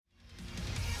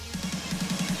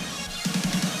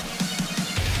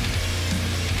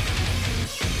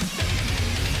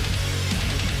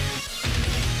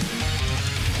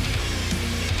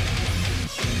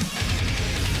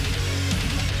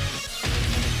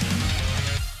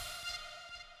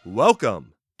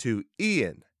Welcome to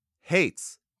Ian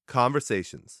Hates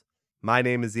Conversations. My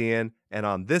name is Ian, and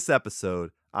on this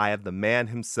episode, I have the man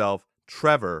himself,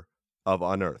 Trevor of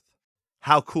Unearth.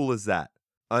 How cool is that?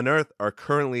 Unearth are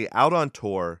currently out on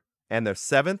tour, and their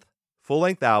 7th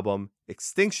full-length album,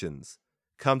 Extinctions,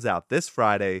 comes out this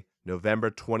Friday, November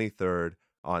 23rd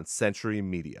on Century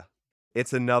Media.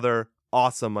 It's another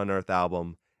awesome Unearth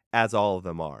album, as all of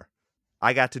them are.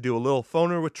 I got to do a little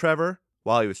phoner with Trevor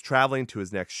while he was traveling to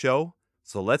his next show,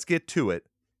 so let's get to it.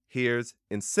 Here's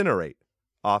Incinerate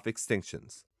off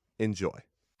Extinctions. Enjoy.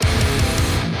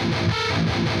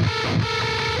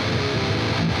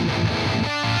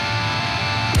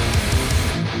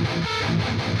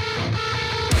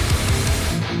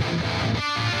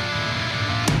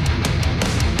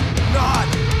 Not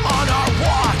on our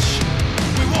watch.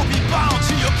 We won't be bound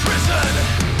to your prison.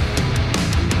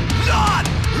 Not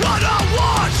on our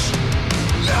watch.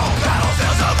 No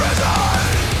battlefields of prison.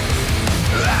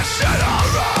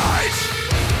 Incinerate.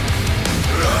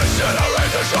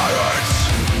 Incinerate the tyrants.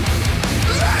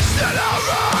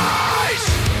 Incinerate.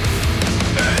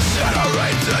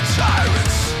 Incinerate the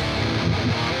tyrants.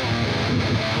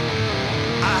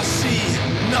 I see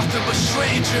nothing but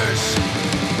strangers.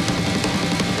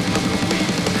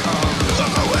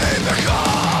 Look away,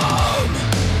 become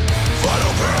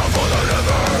final prayer for the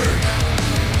living.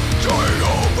 Going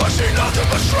home, but see nothing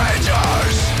but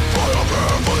strangers. Final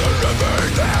prayer for the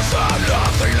living. There's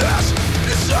nothing less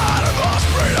inside of us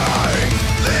breathing.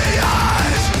 The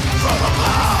eyes from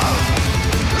above,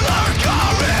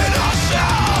 lurking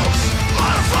ourselves.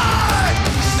 Modify,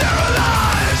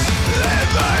 sterilize,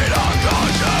 invade our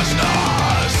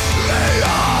consciousness. The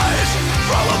eyes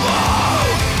from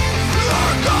above,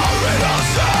 lurking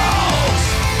ourselves.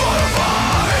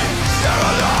 Modify,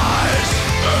 sterilize,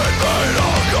 invade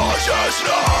our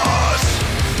consciousness.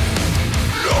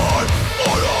 Not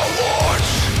on our watch.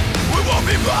 We won't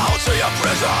be bound to your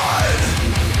prison.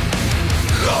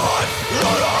 Not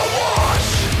on our watch.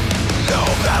 No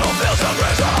battlefields of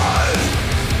prison.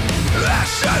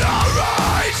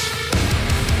 Incinerate.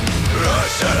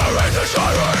 Incinerate the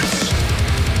tyrants.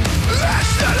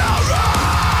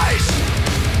 Incinerate.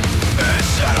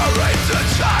 Incinerate the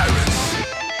tyrants.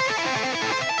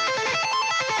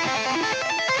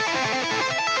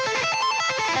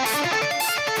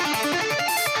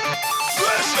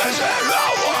 This isn't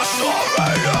our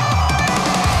story.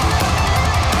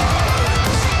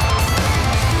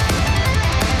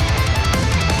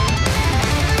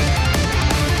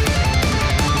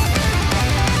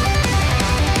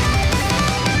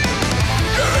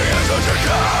 Giving into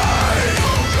decay.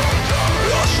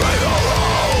 Your strength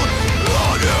alone.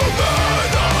 On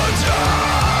humanity.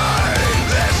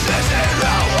 This isn't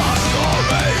our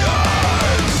story.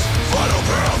 Final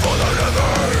prayer for the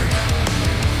living.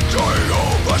 Going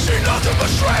home, but see nothing but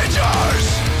strangers.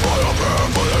 Final prayer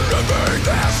for the living.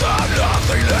 There's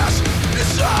nothing less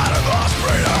inside of us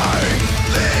breathing.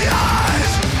 The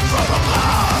eyes from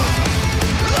above,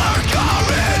 lurking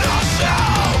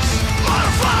ourselves.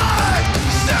 Modify,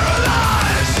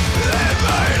 sterilize,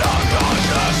 invade our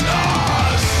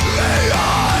consciousness. The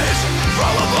eyes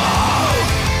from above,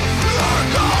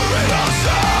 lurking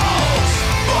ourselves.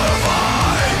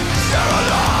 Modify,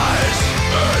 sterilize,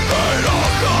 invade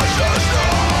our consciousness.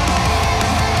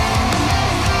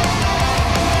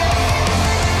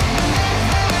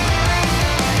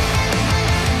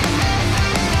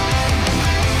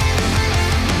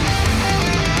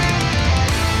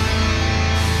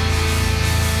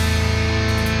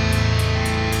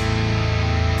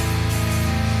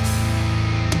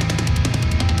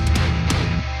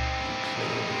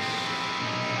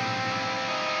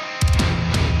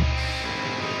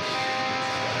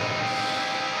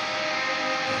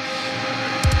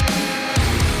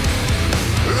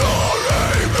 Your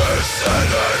aim is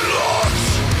set and locked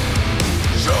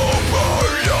to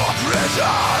burn your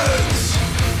prisons.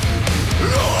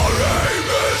 Your aim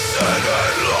is set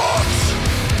and locked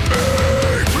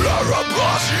in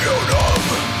pluribus unum.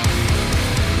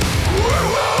 We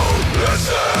will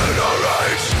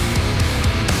incinerate.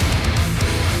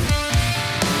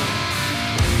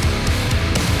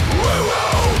 We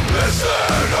will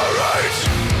incinerate.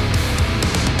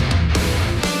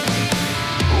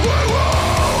 We will.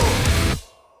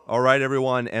 All right,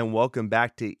 everyone, and welcome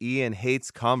back to Ian Hates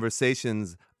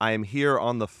Conversations. I am here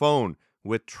on the phone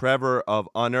with Trevor of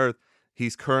Unearth.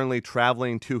 He's currently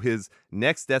traveling to his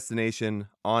next destination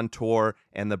on tour,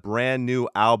 and the brand new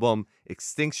album,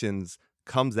 Extinctions,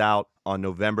 comes out on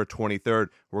November 23rd.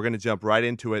 We're going to jump right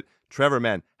into it. Trevor,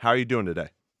 man, how are you doing today?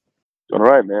 Doing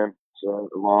all right, man. So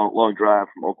a long drive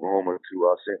from Oklahoma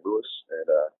to St. Louis,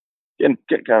 and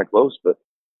getting kind of close, but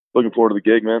looking forward to the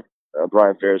gig, man.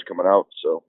 Brian Fair's coming out,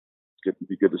 so it's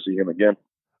be good to see him again.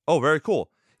 Oh, very cool.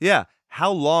 Yeah.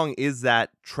 How long is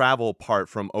that travel part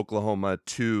from Oklahoma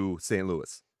to St.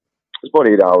 Louis? It's about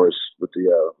 8 hours with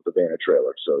the van and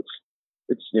trailer, so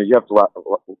it's you have to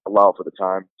allow for the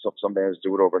time. Some bands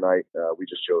do it overnight. We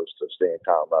just chose to stay in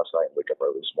town last night and wake up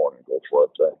early this morning and go for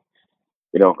it. But,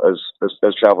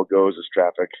 as travel goes, there's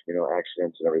traffic,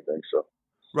 accidents and everything. So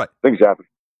right, things happen.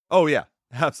 Oh yeah,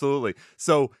 absolutely.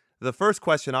 So the first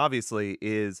question, obviously,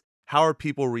 is how are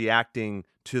people reacting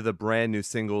to the brand new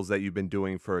singles that you've been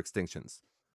doing for Extinctions?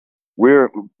 We're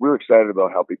excited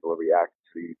about how people react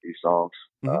to these songs.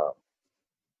 Mm-hmm.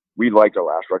 We liked our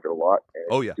last record a lot,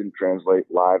 and it didn't translate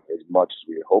live as much as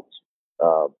we had hoped.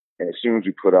 And as soon as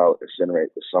we put out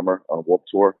Incinerate this summer on Warped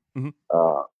Tour,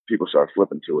 people started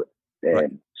flipping to it.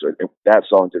 And so that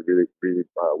song did really, really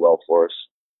well for us,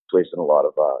 placed in a lot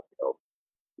of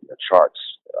charts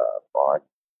on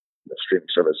streaming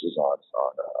services on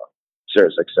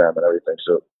Sirius XM and everything.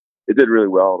 So it did really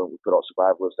well. Then we put out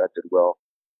Survivalist, that did well.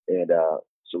 And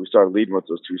so we started leading with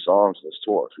those two songs in this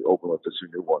tour. So we opened with the two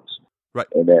new ones. Right.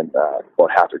 And then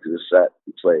about halfway through the set,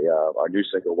 we play our new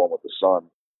single, One with the Sun,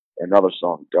 and another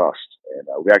song, Dust. And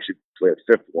we actually play a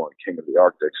fifth one, King of the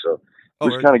Arctic. So we're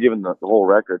just kind of giving the whole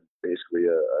record basically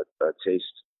a taste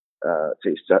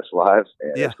test live,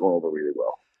 and it's going over really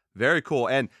well. Very cool.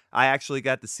 And I actually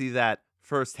got to see that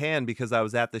firsthand because I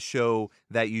was at the show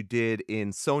that you did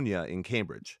in Sonia in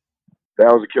Cambridge. That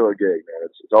was a killer gig, man.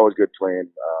 It's always good playing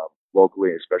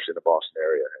locally, especially in the Boston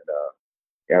area.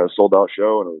 And it was a sold out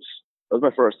show, and it was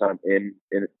my first time in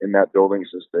that building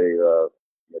since they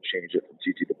changed it from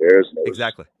TT to Bears. And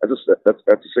exactly. That's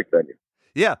a sick venue.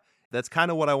 Yeah, that's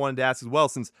kind of what I wanted to ask as well.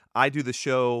 Since I do the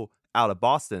show out of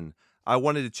Boston, I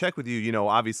wanted to check with you.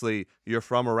 Obviously you're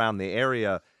from around the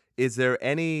area. Is there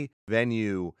any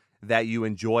venue that you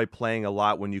enjoy playing a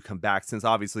lot when you come back? Since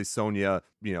obviously Sonia,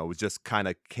 just kind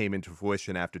of came into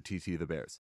fruition after TT the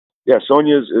Bears. Yeah,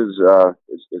 Sonia's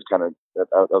is kind of that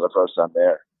was our first time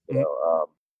there.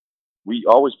 We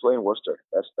always play in Worcester.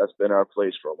 That's been our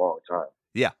place for a long time.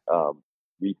 Yeah.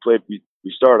 We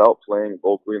started out playing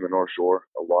locally in the North Shore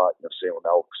a lot. Salem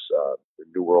Elks, the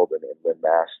New World, and Lynn,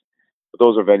 Mass. But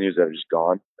those are venues that are just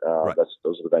gone.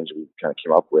 Those are the venues we kind of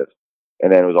came up with.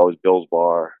 And then it was always Bill's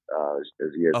Bar,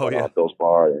 as years went on, Bill's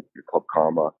Bar and Club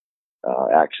Karma,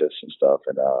 Axis and stuff.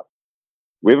 And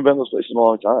we haven't been to those places in a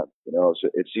long time. So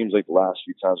it seems like the last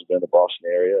few times we've been in the Boston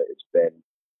area,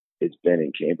 it's been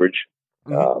in Cambridge.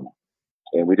 Mm-hmm.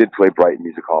 And we did play Brighton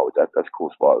Music Hall, which that's a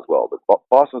cool spot as well. But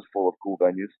Boston's full of cool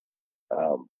venues.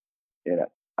 And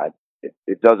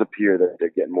it does appear that they're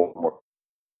getting more and more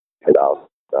hit out.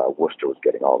 Worcester was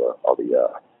getting all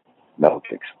the metal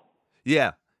kicks.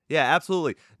 Yeah,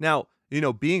 absolutely. Now,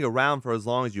 being around for as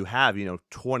long as you have,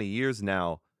 20 years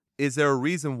now, is there a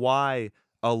reason why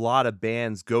a lot of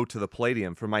bands go to the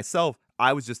Palladium? For myself,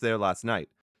 I was just there last night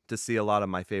to see a lot of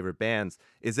my favorite bands.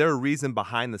 Is there a reason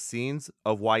behind the scenes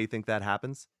of why you think that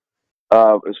happens?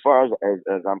 As far as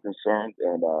I'm concerned,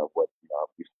 and what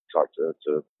we've talked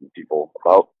to people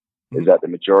about, is that the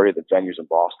majority of the venues in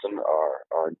Boston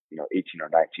are 18 or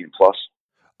 19 plus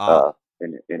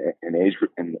in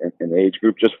age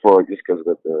group, just because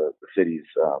of the city's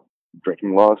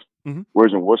drinking laws. Mm-hmm.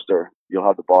 Whereas in Worcester, you'll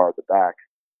have the bar at the back,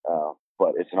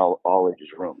 but it's an all ages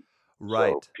room.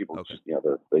 Right. So people just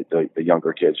the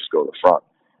younger kids just go to the front,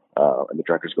 and the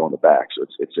drinkers go in the back. So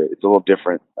it's a little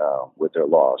different with their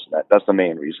laws. And that's the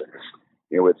main reason.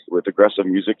 With aggressive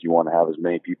music, you want to have as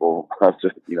many people out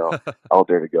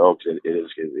there to go, because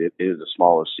it is a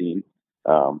smaller scene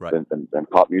than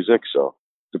pop music. So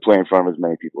to play in front of as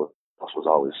many people is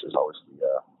always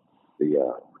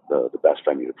the best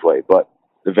venue to play. But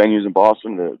the venues in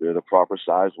Boston, they're the proper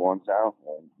sized ones now,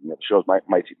 and the shows might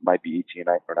be 18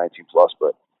 or 19 plus,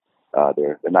 but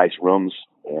they're nice rooms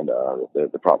and they're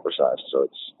the proper size. So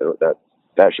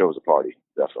that show is a party,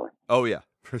 definitely. Oh yeah,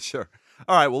 for sure.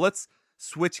 All right, well, let's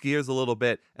switch gears a little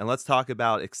bit and let's talk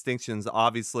about Extinctions.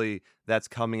 Obviously, that's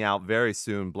coming out very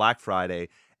soon, Black Friday.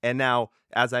 And now,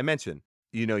 as I mentioned,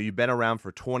 you've been around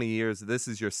for 20 years. This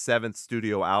is your 7th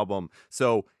studio album.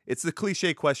 So it's a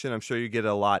cliche question. I'm sure you get it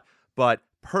a lot. But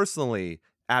personally,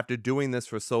 after doing this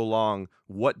for so long,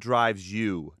 what drives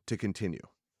you to continue?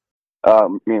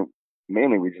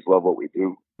 Mainly we just love what we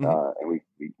do. And we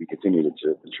continue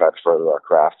to try to further our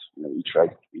craft. We try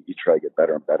to get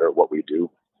better and better at what we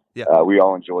do. Yeah. We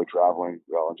all enjoy traveling.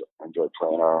 We all enjoy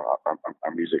playing our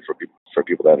music for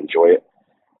people that enjoy it.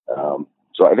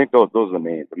 So I think those are the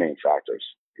main factors.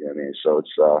 You know what I mean? So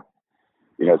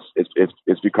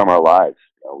it's become our lives.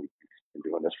 been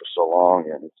doing this for so long,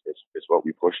 and it's what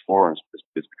we pushed for, and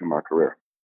it's become our career.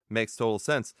 Makes total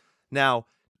sense. Now,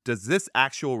 does this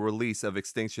actual release of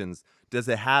Extinctions, does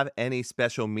it have any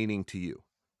special meaning to you?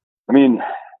 I mean,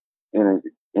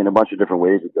 in a bunch of different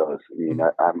ways it does. I mean,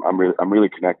 I'm really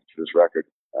connected to this record,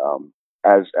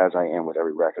 as I am with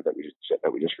every record that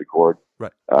we just record.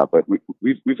 Right. But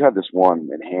we've had this one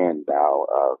in hand now,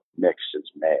 mixed since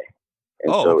May,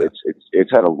 and so okay.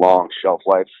 it's had a long shelf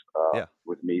life Yeah.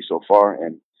 with me so far,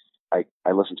 and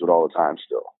I listen to it all the time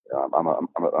still.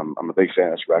 I'm a big fan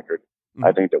of this record. Mm-hmm.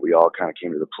 I think that we all kind of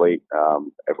came to the plate.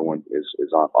 Everyone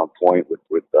is on point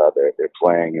with their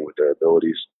playing and with their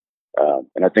abilities.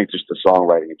 And I think just the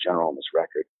songwriting in general on this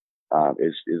record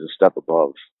is a step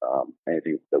above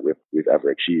anything that we've ever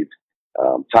achieved.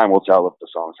 Time will tell if the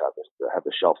songs have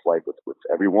the shelf life with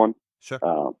everyone. Sure.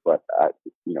 But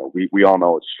we all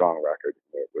know it's a strong record.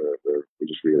 We're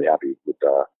just really happy with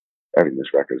everything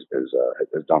this record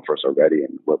has done for us already,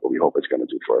 and what we hope it's going to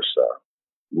do for us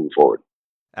moving forward.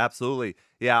 Absolutely.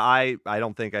 Yeah, I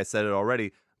don't think I said it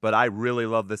already, but I really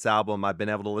love this album. I've been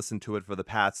able to listen to it for the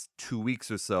past 2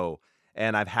 weeks or so,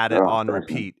 and I've had it on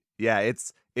repeat. Yeah,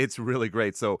 it's really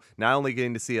great. So not only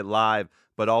getting to see it live,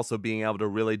 but also being able to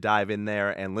really dive in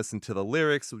there and listen to the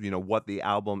lyrics, what the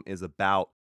album is about,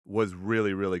 was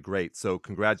really, really great. So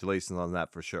congratulations on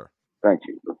that for sure. Thank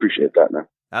you. Appreciate that, man.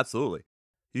 Absolutely.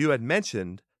 You had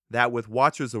mentioned that with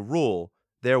Watchers of Rule,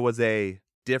 there was a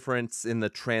difference in the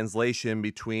translation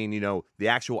between, the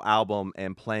actual album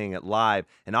and playing it live.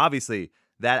 And obviously,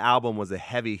 that album was a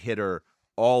heavy hitter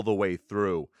all the way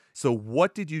through. So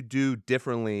what did you do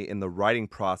differently in the writing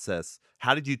process?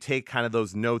 How did you take kind of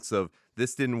those notes of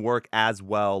this didn't work as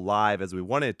well live as we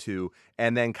wanted to,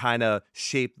 and then kind of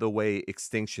shape the way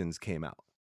Extinctions came out?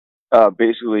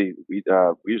 Basically, we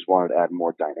just wanted to add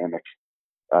more dynamic.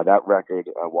 That record,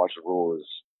 Watch the Rule, I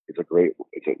think it's a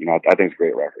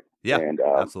great record. Yeah, and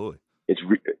absolutely. I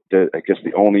guess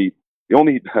the only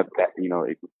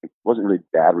it wasn't really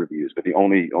bad reviews, but the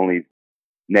only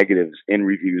negatives in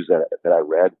reviews that I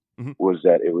read was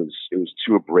that it was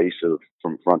too abrasive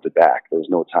from front to back. There was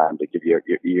no time to give your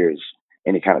ears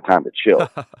any kind of time to chill.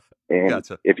 And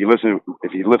Gotcha. if you listen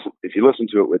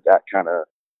to it with that kind of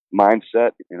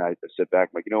mindset, and I sit back,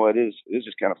 I'm like, it is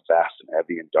just kind of fast and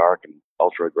heavy and dark and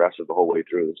ultra aggressive the whole way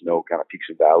through. There's no kind of peaks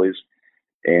and valleys,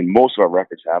 and most of our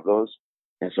records have those.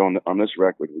 And so on this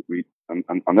record,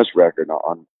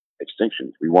 on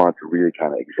Extinctions, we wanted to really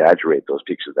kind of exaggerate those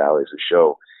peaks and valleys and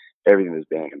show everything this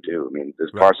band can do. I mean,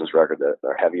 this parts of this record that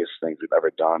are heaviest things we've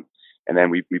ever done, and then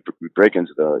we break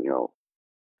into the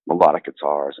melodic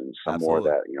guitars and some Absolutely.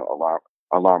 more of that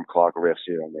alarm clock riffs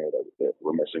here and there that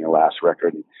we're missing in the last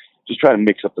record, and just trying to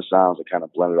mix up the sounds and kind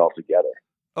of blend it all together.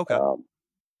 Okay.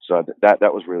 So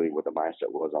that was really what the mindset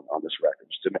was on this record,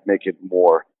 just to make it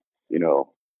more,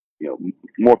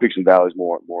 more peaks and valleys,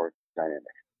 more dynamic.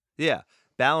 Yeah,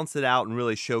 balance it out and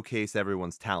really showcase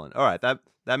everyone's talent. All right,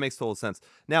 that makes total sense.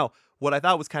 Now, what I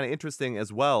thought was kind of interesting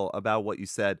as well about what you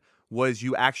said was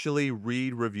you actually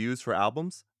read reviews for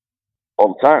albums?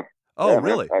 All the time. Oh,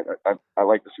 really? I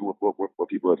like to see what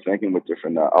people are thinking, what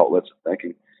different outlets are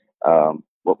thinking,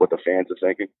 what the fans are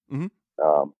thinking.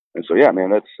 Mm-hmm. And so, yeah,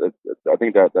 man, I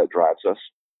think that drives us.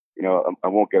 I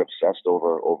won't get obsessed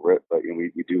over it, but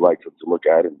we do like to look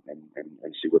at it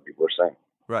and see what people are saying.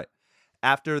 Right.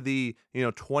 After the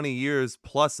 20 years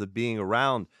plus of being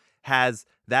around, has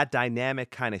that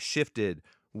dynamic kind of shifted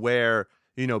where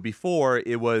before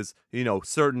it was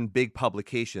certain big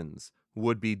publications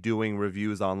would be doing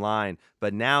reviews online,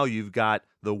 but now you've got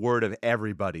the word of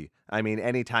everybody. I mean,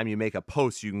 anytime you make a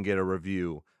post, you can get a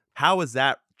review. How has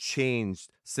that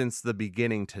changed since the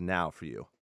beginning to now for you?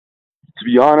 To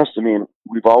be honest, I mean,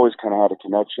 we've always kind of had a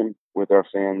connection with our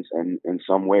fans in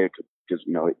some way, because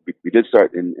we did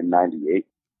start in '98,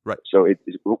 right? So it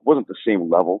wasn't the same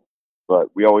level,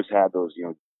 but we always had those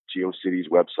GeoCities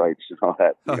websites and all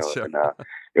that, Sure. And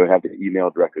it would have the email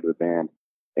directly to the band,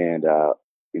 and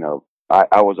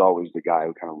I was always the guy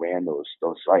who kind of ran those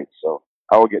sites, so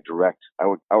I would get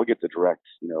the direct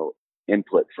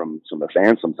input from some of the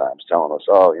fans sometimes, telling us,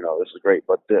 oh, this is great,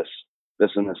 but this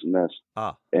and this and this.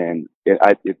 And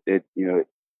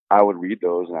I would read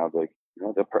those, and I was like,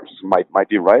 the person might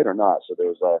be right or not. So there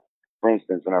was for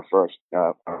instance, in our first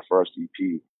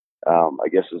EP, I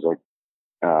guess there's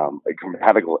a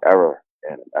grammatical error,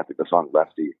 and I think the song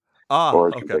 "Lefty"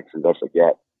 or "Convictions I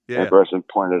Forget." Yeah. And the person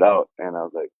pointed it out, and I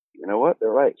was like, you know what, they're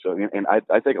right. So, and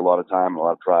I take a lot of time, a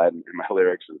lot of pride in my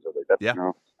lyrics, and so like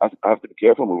that. I have to be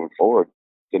careful moving forward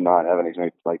to not have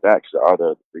anything like that, because there are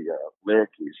the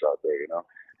lyric police out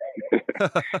there,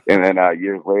 And then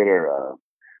years later,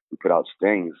 we put out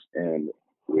Stings, and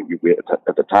we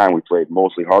at the time we played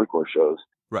mostly hardcore shows.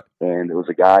 Right. And there was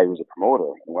a guy who was a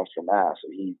promoter in Western Mass,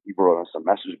 and he wrote on some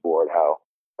message board how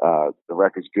the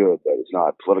record's good, but it's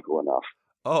not political enough.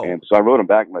 Oh. And so I wrote him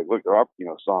back, I'm like, look, there are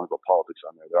songs about politics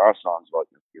on there. There are songs about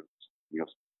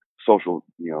social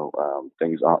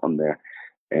things on there.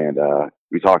 And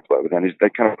we talked about it, and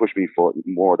that kind of pushed me for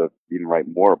more to even write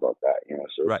more about that.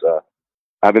 So right. It's,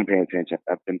 I've been paying attention.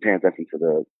 I've been paying attention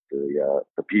to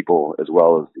the people as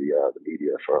well as the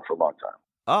media for a long time.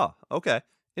 Oh, okay,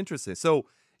 interesting. So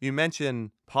you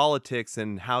mentioned politics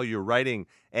and how you're writing,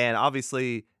 and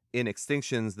obviously in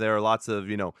Extinctions there are lots of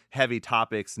heavy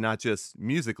topics, not just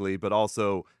musically, but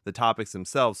also the topics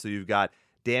themselves. So you've got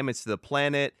damage to the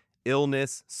planet,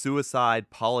 illness, suicide,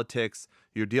 politics.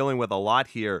 You're dealing with a lot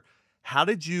here. How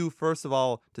did you, first of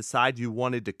all, decide you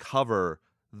wanted to cover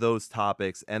those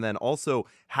topics? And then also,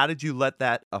 how did you let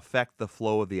that affect the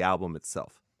flow of the album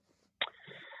itself?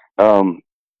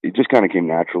 It just kind of came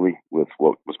naturally with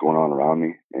what was going on around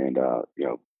me. And,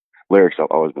 lyrics have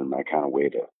always been my kind of way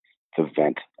to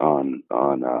vent on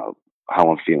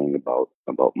how I'm feeling about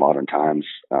modern times,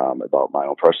 about my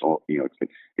own personal,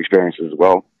 experiences as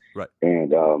well. Right.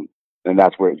 And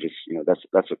that's where it just,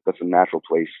 that's a natural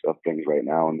place of things right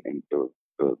now, and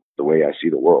the way I see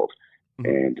the world. Mm-hmm.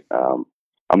 And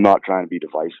I'm not trying to be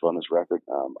divisive on this record.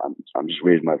 I'm just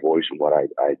raising my voice and what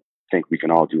I think we can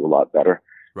all do a lot better.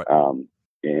 Right.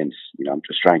 And I'm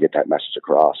just trying to get that message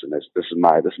across. And this is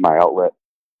my outlet.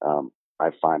 I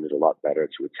find it a lot better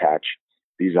to attach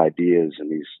these ideas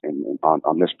and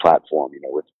on this platform,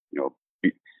 with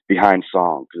behind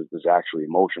song, because there's actually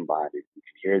emotion behind it. You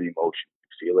can hear the emotion, you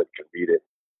can feel it, you can read it.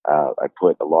 I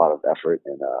put a lot of effort,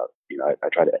 and I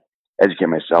try to educate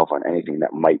myself on anything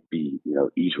that might be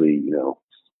easily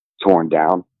torn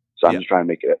down. So I'm just trying to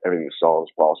make everything as solid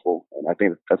as possible, and I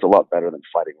think that's a lot better than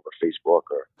fighting over Facebook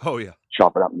or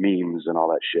chopping up memes and all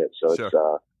that shit. So sure.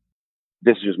 It's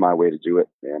this is just my way to do it,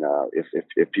 and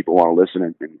if people want to listen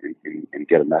and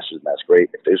get a message, that's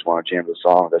great. If they just want to jam to the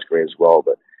song, that's great as well.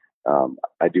 But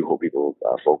I do hope people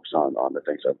focus on the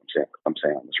things I'm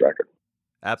saying on this record.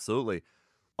 Absolutely.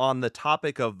 On the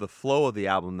topic of the flow of the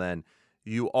album, then,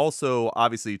 you also,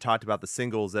 obviously, you talked about the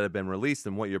singles that have been released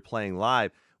and what you're playing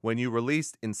live. When you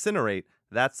released Incinerate,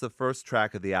 that's the first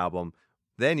track of the album.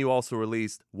 Then you also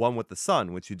released One with the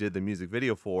Sun, which you did the music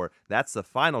video for. That's the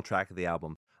final track of the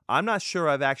album. I'm not sure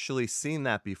I've actually seen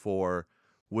that before.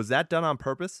 Was that done on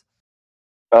purpose?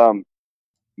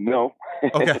 No.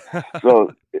 Okay.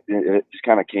 So it just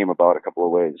kind of came about a couple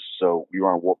of ways. So we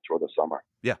were on Warped Tour this summer.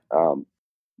 Yeah.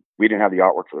 We didn't have the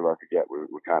artwork for the record yet.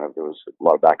 There was a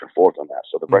lot of back and forth on that.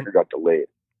 So the record got delayed.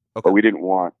 Okay. But we didn't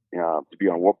want to be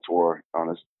on Warped Tour on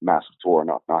this massive tour and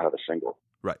not have a single.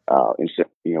 Right.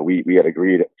 We had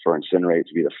agreed for Incinerate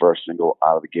to be the first single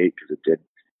out of the gate, because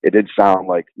it did sound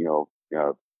like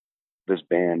this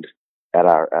band at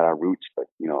our roots, but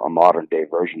a modern day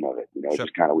version of it. Sure.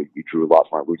 Just kind of we drew a lot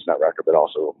from our roots in that record, but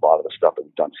also a lot of the stuff that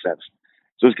we've done since.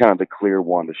 So it's kind of the clear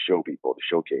one to show people, to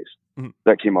showcase. Mm-hmm.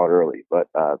 That came out early, but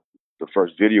the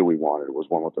first video we wanted was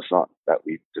One with the Sun, that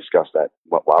we discussed that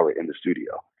while we were in the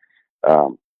studio.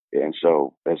 And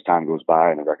so as time goes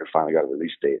by and the record finally got a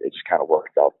release date, it just kind of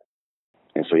worked out.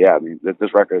 And so,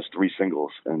 this record has 3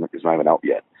 singles and it's not even out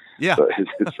yet. Yeah. So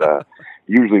it's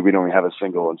usually we don't even have a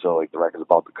single until the record's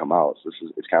about to come out. So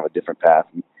it's kind of a different path.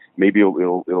 Maybe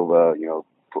it'll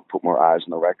put more eyes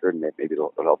on the record, and maybe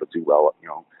it'll help it do well,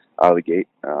 out of the gate.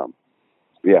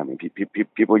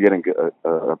 People are getting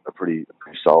a pretty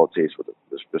solid taste with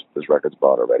this record's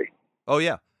about already. Oh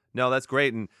yeah, no, that's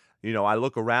great. And I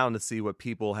look around to see what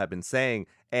people have been saying,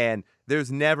 and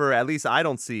there's never, at least I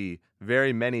don't see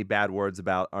very many bad words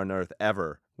about Unearth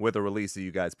ever with a release that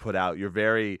you guys put out. You're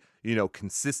very,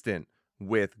 consistent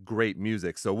with great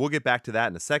music. So we'll get back to that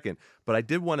in a second. But I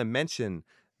did want to mention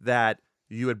that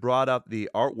you had brought up the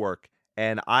artwork,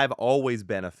 and I've always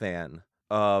been a fan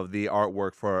of the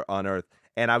artwork for Unearth.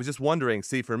 And I was just wondering,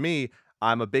 see, for me,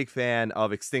 I'm a big fan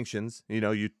of Extinctions.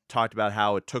 You talked about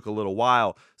how it took a little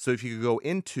while. So if you could go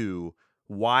into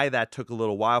why that took a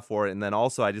little while for it. And then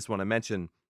also, I just want to mention,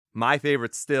 my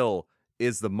favorite still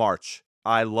is the march.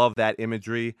 I love that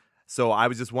imagery. So I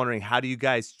was just wondering, how do you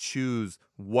guys choose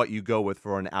what you go with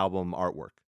for an album artwork?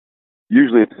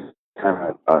 Usually it's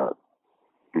kind of,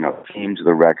 theme to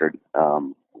the record,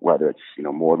 whether it's,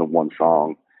 more than one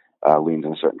song leans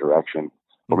in a certain direction,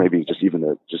 or maybe just even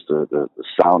the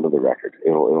sound of the record.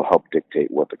 It'll help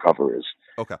dictate what the cover is.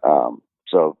 Okay.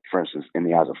 So, for instance, In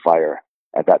the Eyes of Fire,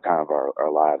 at that time of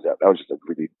our lives, that was just a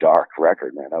really dark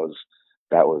record, man.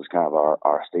 That was kind of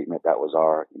our statement. That was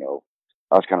our,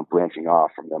 I was kind of branching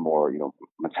off from the more,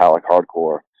 metallic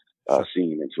hardcore Sure.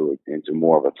 scene into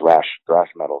more of a thrash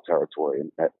metal territory,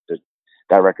 and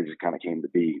that record just kind of came to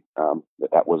be.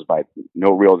 That was by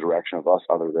no real direction of us,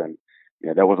 other than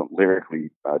that wasn't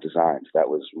lyrically designed. That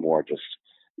was more just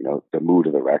the mood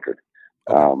of the record.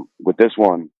 Okay. With this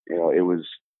one, it was.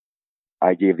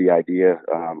 I gave the idea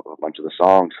of a bunch of the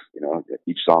songs.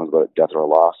 Each song's about a death or a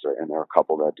loss, and there are a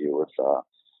couple that deal with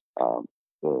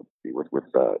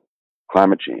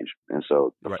climate change. And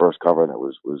so the Right. first cover that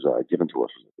was given to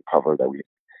us was the cover that we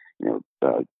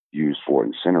used for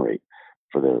Incinerate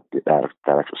for that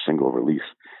actual single release.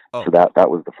 Oh. So that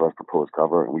was the first proposed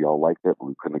cover, and we all liked it, but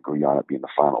we couldn't agree on it being the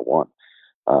final one.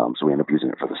 So we ended up using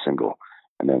it for the single.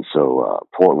 And then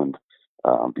Portland,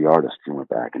 the artist, he went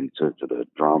back into the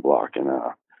drawing block, and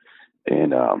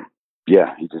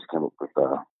he just came up with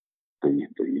the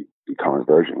current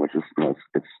version, which is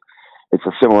it's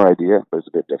a similar idea, but it's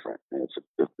a bit different. And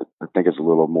I think it's a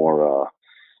little more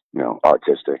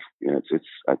artistic.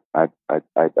 I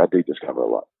dig this cover a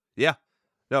lot. Yeah.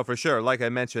 No, for sure. Like I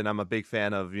mentioned, I'm a big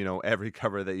fan of, every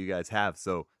cover that you guys have.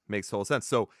 So it makes total sense.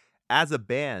 So as a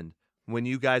band, when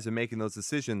you guys are making those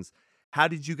decisions, how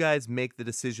did you guys make the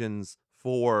decisions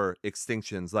for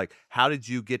Extinctions? Like, how did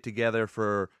you get together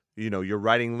for, you're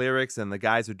writing lyrics and the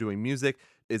guys are doing music?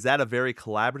 Is that a very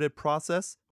collaborative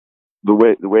process? The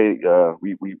way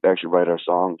we actually write our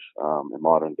songs in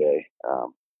modern day.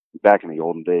 Back in the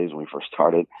olden days when we first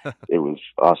started, it was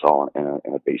us all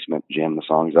in a basement jamming the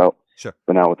songs out. Sure.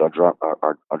 But now with our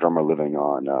drummer living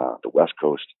on the West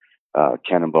Coast,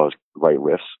 Ken and Buzz write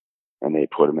riffs, and they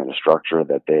put them in a structure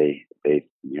that they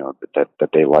that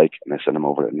they like, and they send them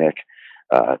over to Nick.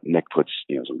 Nick puts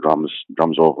some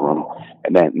drums over them,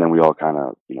 and then we all kind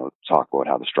of talk about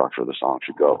how the structure of the song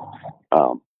should go.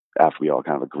 After we all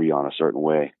kind of agree on a certain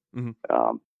way,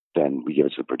 mm-hmm. Then we give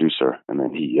it to the producer, and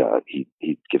then he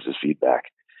gives his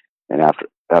feedback. And after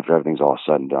everything's all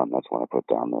said and done, that's when I put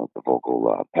down the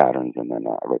vocal patterns, and then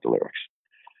I write the lyrics.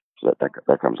 So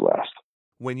that comes last.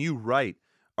 When you write,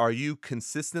 are you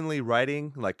consistently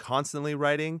writing, like constantly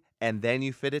writing, and then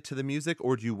you fit it to the music,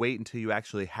 or do you wait until you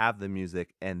actually have the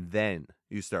music and then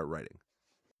you start writing?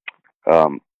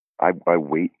 I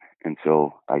wait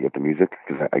until I get the music,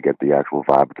 because I get the actual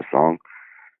vibe of the song.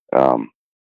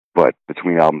 But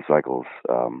between album cycles,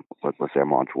 let's say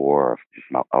I'm on tour or just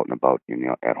out and about,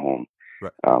 at home.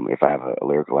 Right. If I have a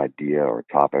lyrical idea or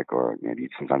a topic, or maybe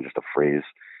sometimes just a phrase,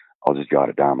 I'll just jot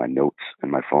it down in my notes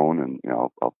in my phone, and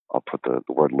I'll put the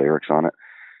word lyrics on it,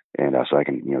 and so I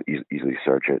can easily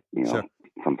search it. Sure.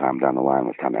 Sometime down the line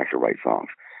when it's time to actually write songs.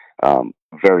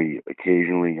 Very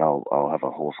occasionally, I'll have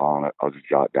a whole song that I'll just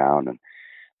jot down, and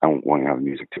I don't want to have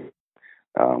music to it.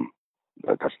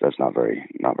 But that's not very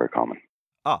common.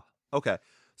 Ah, okay.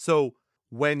 So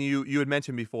when you had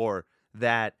mentioned before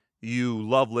that you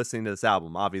love listening to this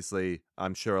album, obviously,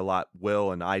 I'm sure a lot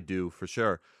will, and I do for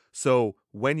sure. So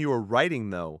when you were writing,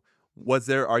 though,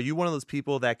 are you one of those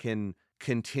people that can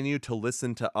continue to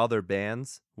listen to other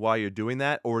bands while you're doing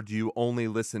that, or do you only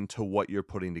listen to what you're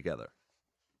putting together?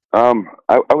 I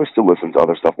would still listen to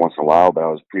other stuff once in a while, but I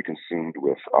was pretty consumed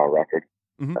with our record.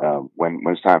 Mm-hmm. When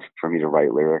it's time for me to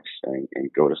write lyrics and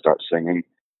go to start singing,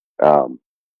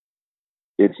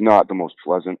 it's not the most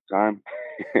pleasant time.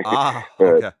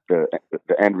 Okay.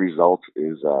 The end result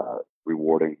is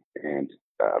rewarding and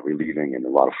relieving and a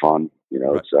lot of fun.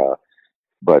 Right. It's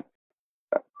but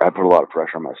I put a lot of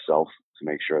pressure on myself to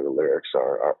make sure the lyrics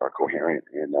are coherent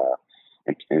and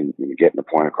getting the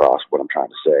point across what I'm trying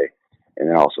to say, and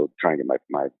then also trying to get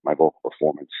my vocal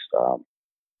performance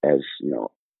as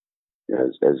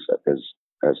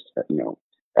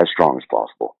strong as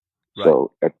possible. Right.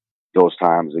 So at those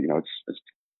times, it's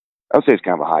I would say it's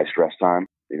kind of a high stress time.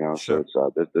 Sure.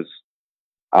 So it's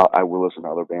I will listen to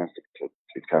other bands to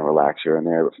kind of relax here and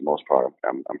there, but for the most part,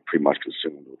 I'm pretty much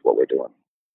consumed with what we're doing.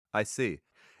 I see.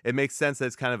 It makes sense that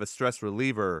it's kind of a stress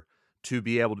reliever to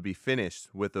be able to be finished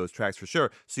with those tracks for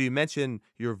sure. So you mentioned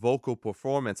your vocal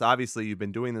performance. Obviously, you've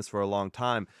been doing this for a long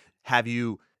time. Have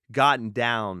you gotten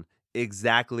down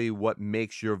exactly what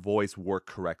makes your voice work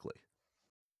correctly?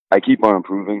 I keep on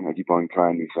improving. I keep on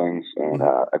trying new things, and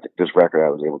I think this record I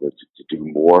was able to do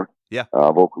more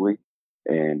vocally,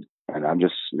 and I'm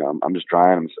just I'm just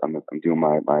trying. I'm doing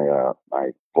my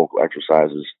vocal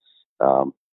exercises.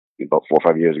 About 4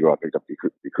 or 5 years ago, I picked up the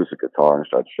acoustic guitar and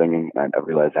started singing, and I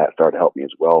realized that started to help me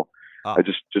as well. I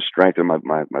just strengthened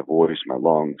my voice, my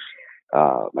lungs,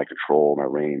 my control, my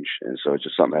range, and so it's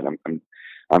just something that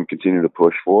I'm continuing to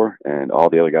push for, and all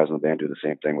the other guys in the band do the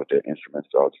same thing with their instruments.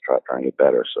 So I'll just trying to get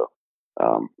better. So,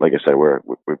 like I said,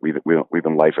 we've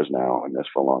been lifers now in this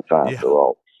for a long time. Yeah.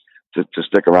 So to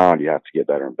stick around, you have to get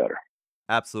better and better.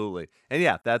 Absolutely. And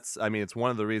yeah, it's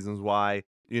one of the reasons why,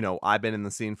 I've been in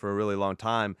the scene for a really long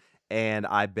time, and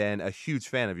I've been a huge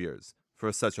fan of yours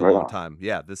for such a Right long on. time.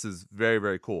 Yeah, this is very,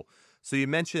 very cool. So you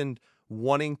mentioned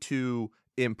wanting to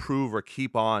improve or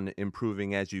keep on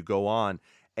improving as you go on.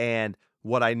 And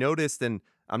what I noticed, and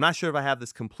I'm not sure if I have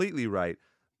this completely right,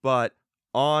 but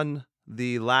on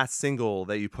the last single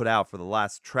that you put out for the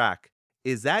last track,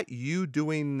 is that you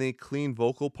doing the clean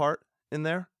vocal part in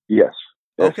there? Yes.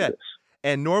 Yes, it Okay. is.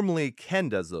 And normally Ken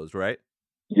does those, right?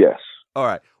 Yes. All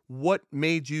right. What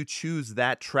made you choose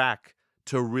that track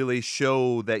to really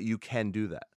show that you can do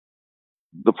that?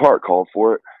 The part called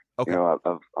for it. Okay.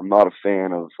 I'm not a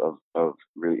fan of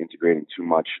really integrating too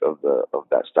much of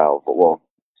that style. But well,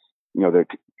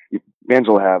 bands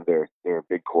will have their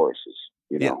big choruses,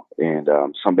 Yeah. and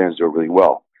some bands do it really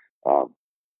well.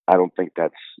 I don't think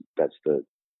that's the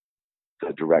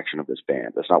direction of this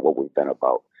band. That's not what we've been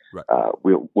about. Right.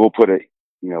 We'll put it,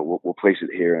 we'll place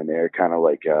it here and there, kind of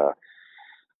like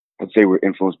I'd say we're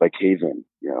influenced by Cave In,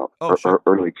 Oh, sure.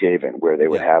 early Cave In, where they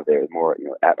would Yeah. have their more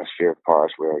atmospheric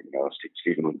parts where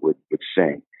Stephen would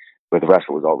sing, but the rest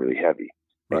of it was all really heavy.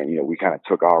 Right. And we kind of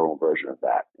took our own version of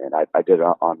that, and I did it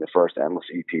on the first Endless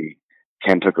EP.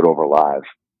 Ken took it over live,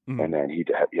 and then he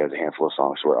has a handful of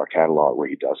songs for our catalog where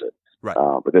he does it. Right.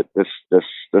 But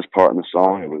this part in the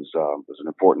song, it was an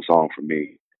important song for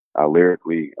me.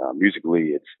 Lyrically,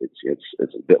 musically,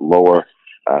 it's a bit lower,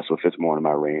 so it fits more in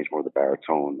my range, more the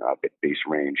baritone, bass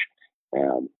range.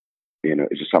 And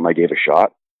it's just something I gave a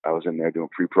shot. I was in there doing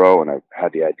pre-pro, and I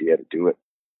had the idea to do it.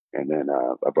 And then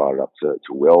I brought it up to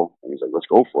Will, and he's like, "Let's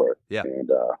go for it." Yeah. And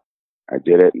I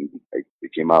did it, and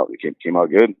it came out. It came out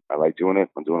good. I like doing it.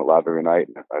 I'm doing it live every night,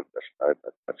 and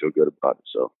I feel good about it.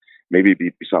 So maybe it'd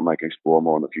be something I can explore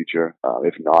more in the future.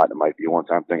 If not, it might be a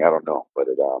one-time thing. I don't know, but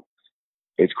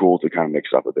it's cool to kind of mix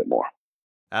up a bit more.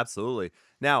 Absolutely.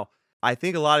 Now, I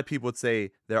think a lot of people would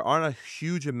say there aren't a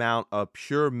huge amount of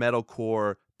pure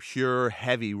metalcore, pure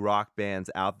heavy rock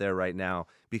bands out there right now,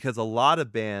 because a lot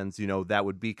of bands, that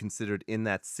would be considered in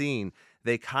that scene,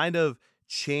 they kind of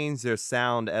change their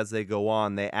sound as they go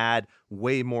on. They add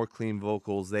way more clean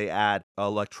vocals, they add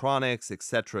electronics,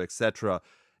 etc., etc.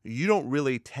 You don't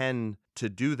really tend to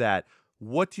do that.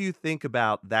 What do you think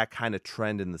about that kind of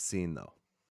trend in the scene, though?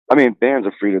 I mean, bands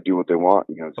are free to do what they want,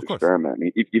 to Of course. experiment. I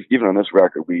mean, even on this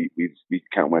record, we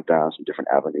kind of went down some different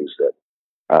avenues that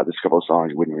there's a couple of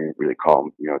songs you wouldn't really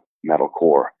call them,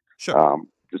 metalcore. Sure.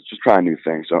 Just trying new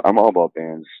things. So I'm all about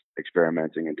bands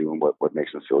experimenting and doing what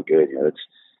makes them feel good.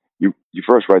 You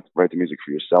first write the music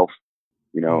for yourself,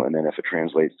 and then if it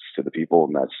translates to the people,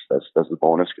 and that's the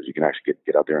bonus, because you can actually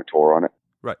get out there and tour on it.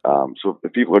 Right. So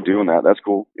if people are doing that, that's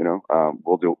cool.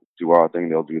 We'll do our thing,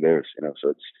 they'll do theirs.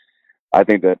 So I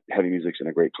think that heavy music's in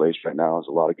a great place right now. There's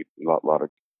a lot of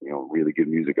really good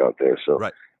music out there. So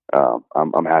right.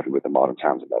 I'm happy with the modern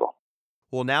times of metal.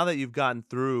 Well, now that you've gotten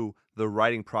through the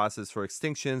writing process for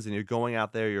Extinctions and you're going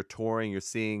out there, you're touring, you're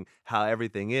seeing how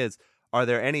everything is, are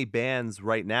there any bands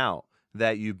right now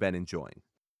that you've been enjoying?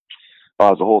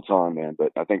 There's a whole ton, man.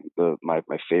 But I think my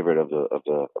favorite of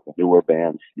the newer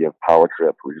bands, you have Power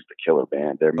Trip, who's just a killer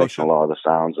band. They're mixing a lot of the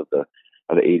sounds of the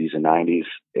 80s and 90s,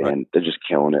 and they're just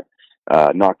killing it.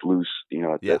 Knocked Loose,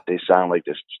 they sound like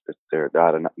this. They're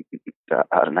out of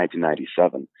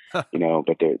 1997, but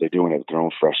they're doing it with their own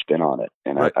fresh spin on it,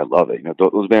 and I love it.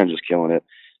 Those bands are just killing it.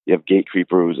 You have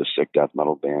Gatecreeper, who's a sick death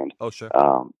metal band. Oh, sure.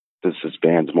 This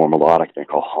band's more melodic. They're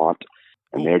called Haunt,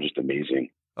 and they're just amazing.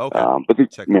 Okay. But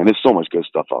there's so much good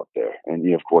stuff out there,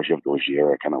 and of course you have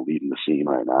Gojira kind of leading the scene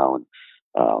right now, and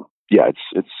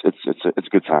it's a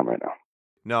good time right now.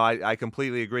 No, I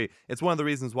completely agree. It's one of the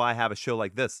reasons why I have a show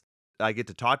like this. I get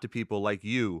to talk to people like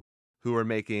you who are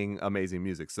making amazing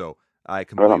music. So I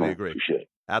completely agree. Appreciate it.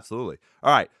 Absolutely.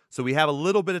 All right. So we have a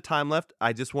little bit of time left.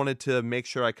 I just wanted to make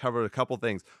sure I covered a couple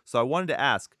things. So I wanted to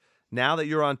ask, now that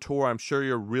you're on tour, I'm sure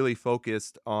you're really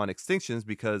focused on Extinctions,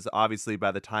 because obviously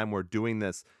by the time we're doing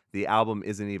this, the album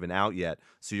isn't even out yet.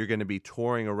 So you're going to be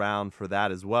touring around for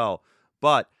that as well.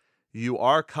 But you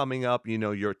are coming up,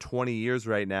 you're 20 years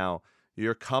right now.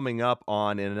 You're coming up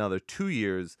on, in another 2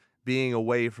 years, being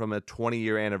away from a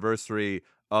 20-year anniversary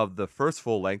of the first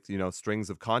full length, Strings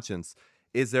of Conscience.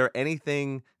 Is there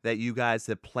anything that you guys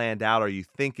have planned out? Are you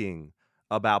thinking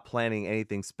about planning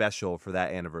anything special for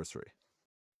that anniversary?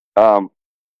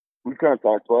 We've kind of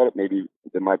talked about it. Maybe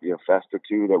there might be a fest or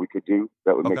two that we could do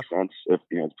that would make sense if,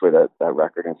 to play that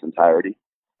record in its entirety.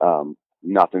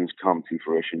 Nothing's come to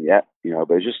fruition yet,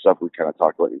 but it's just stuff we kind of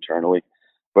talked about internally.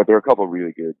 But there are a couple of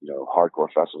really good, hardcore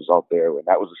festivals out there, and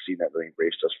that was the scene that really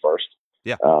embraced us first.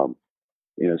 Yeah.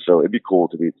 So it'd be cool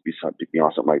to be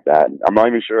on something like that. And I'm not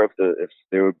even sure if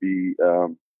there would be,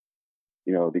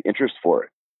 the interest for it.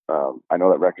 I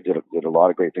know that record did a lot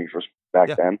of great things for us back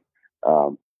then.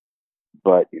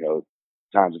 But,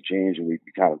 times have changed, and we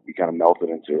kind of melted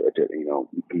into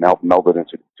melded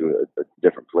into a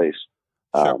different place.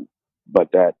 Sure.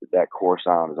 But that core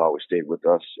sound has always stayed with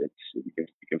us. You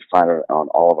can find it on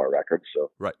all of our records.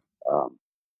 So right.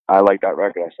 I like that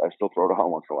record. I still throw it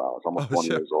on once in a while. It's almost 20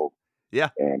 years old. Yeah.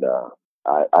 And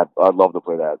I'd love to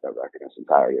play that record in its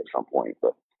entirety at some point,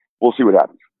 but we'll see what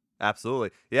happens.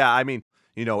 Absolutely. Yeah, I mean,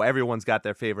 everyone's got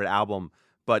their favorite album,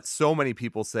 but so many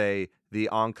people say The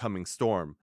Oncoming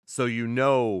Storm. So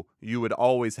you would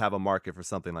always have a market for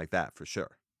something like that, for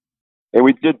sure. And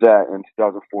we did that in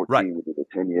 2014. Right. We did a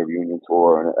 10-year reunion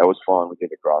tour, and that was fun. We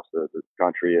did it across the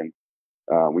country, and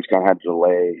we just kind of had to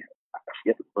delay. I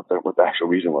forget what the actual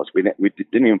reason was. We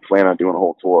didn't even plan on doing a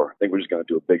whole tour. I think we're just going to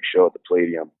do a big show at the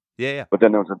Palladium. Yeah. But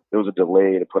then there was a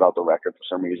delay to put out the record for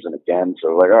some reason again. So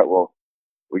we're like, all right, well,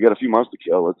 we got a few months to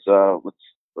kill. Let's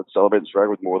celebrate this record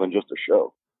with more than just a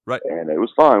show. Right. And it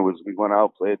was fun. We went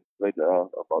out, played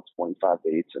about 25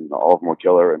 dates, and all of them were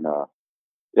killer. And man,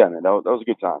 that was a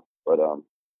good time. But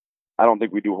I don't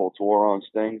think we do a whole tour on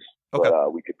Stings. Okay.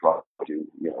 But we could probably do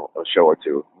a show or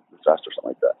two, a fest or something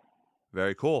like that.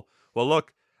 Very cool. Well,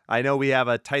 look, I know we have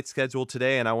a tight schedule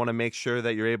today, and I want to make sure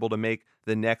that you're able to make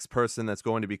the next person that's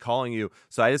going to be calling you.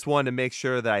 So I just wanted to make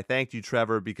sure that I thanked you,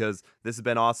 Trevor, because this has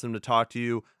been awesome to talk to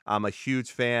you. I'm a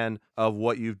huge fan of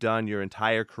what you've done your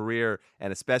entire career,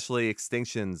 and especially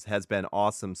Extinctions has been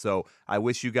awesome. So I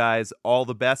wish you guys all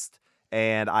the best,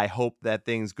 and I hope that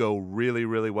things go really,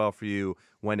 really well for you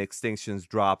when Extinctions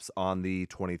drops on the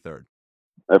 23rd.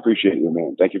 I appreciate you,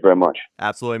 man. Thank you very much.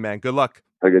 Absolutely, man. Good luck.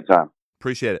 Have a good time.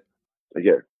 Appreciate it. Take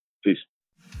care. Peace.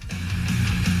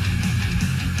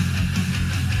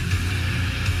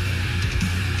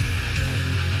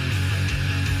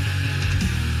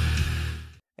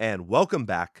 And welcome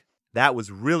back. That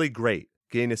was really great,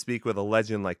 getting to speak with a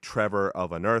legend like Trevor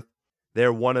of Unearth.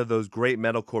 They're one of those great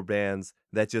metalcore bands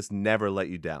that just never let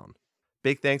you down.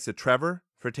 Big thanks to Trevor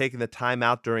for taking the time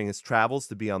out during his travels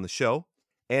to be on the show,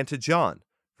 and to John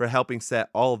for helping set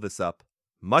all of this up.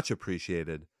 Much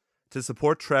appreciated. To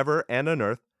support Trevor and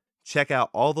Unearth, check out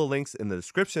all the links in the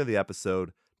description of the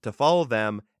episode to follow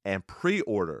them and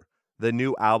pre-order the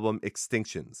new album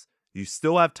Extinctions. You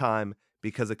still have time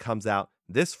because it comes out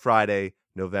this Friday,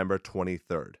 November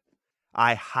 23rd.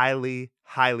 I highly,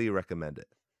 highly recommend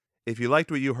it. If you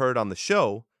liked what you heard on the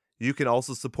show, you can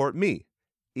also support me,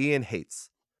 Ian Hates,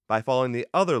 by following the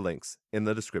other links in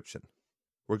the description.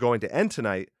 We're going to end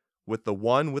tonight with The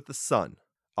One with the Sun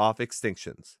off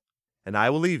Extinctions, and I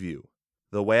will leave you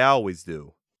the way I always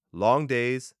do. Long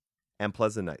days and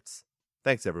pleasant nights.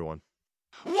 Thanks, everyone.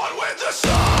 One with the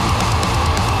sun.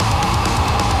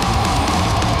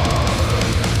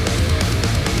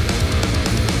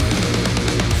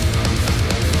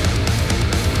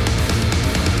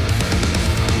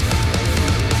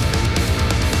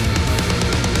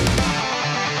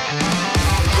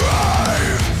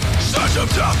 Such a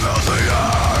death fills the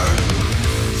air.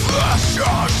 Flash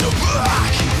charged to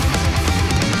black.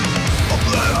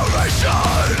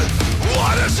 Obliteration.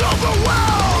 What is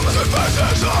overwhelmed? The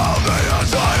faces of the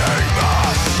undying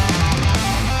mass.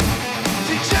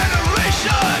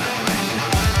 Degeneration.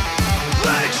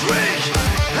 Let it shriek.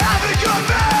 Havoc on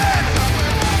men.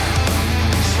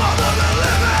 Smother the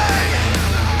living.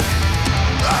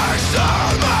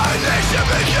 Extermination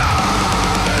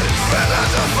begins.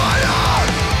 Feelings of fire.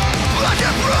 Like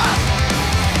a breath.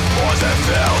 Poison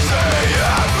fills the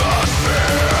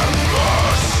atmosphere.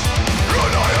 Mass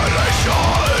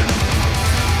annihilation.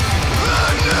 A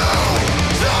new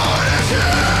dawn is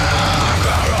here.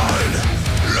 Barren,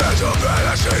 little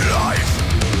vanishing life.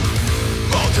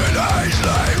 Molten age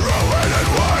lay ruin and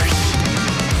waste.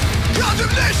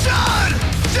 Condemnation,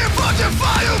 default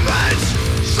defilement.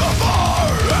 Suffer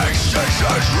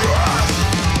extinction's wrath.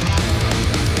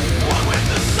 One with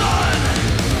the sun.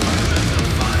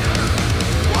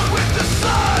 One with the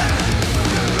sun.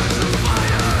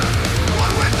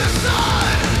 One with the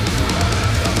sun.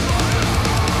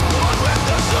 One with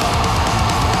the sun.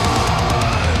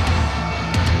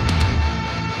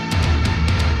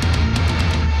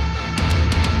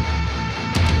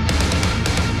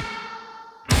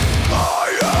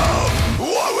 I am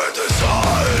one with the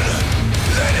sun.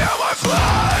 Leading out my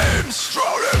flames,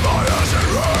 strewn in my acid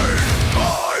rain.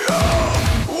 I am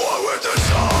one with the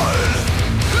sun.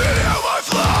 Leading out my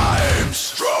flames,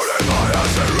 strewn in my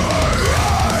acid rain.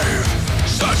 Grave,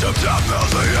 such a death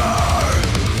fills the air.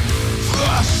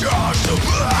 Flash charged to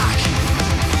black.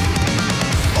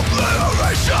 Obliteration.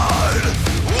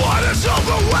 When it's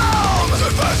overwhelmed,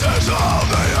 the faces of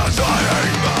the